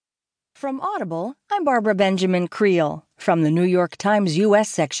From Audible, I'm Barbara Benjamin Creel. From the New York Times U.S.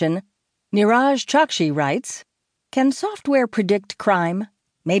 section, Niraj Chokshi writes, "Can software predict crime?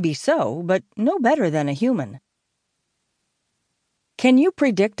 Maybe so, but no better than a human." Can you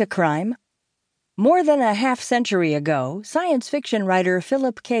predict a crime? More than a half-century ago, science fiction writer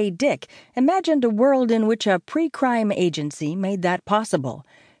Philip K. Dick imagined a world in which a pre-crime agency made that possible.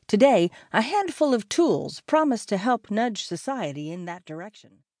 Today, a handful of tools promise to help nudge society in that direction.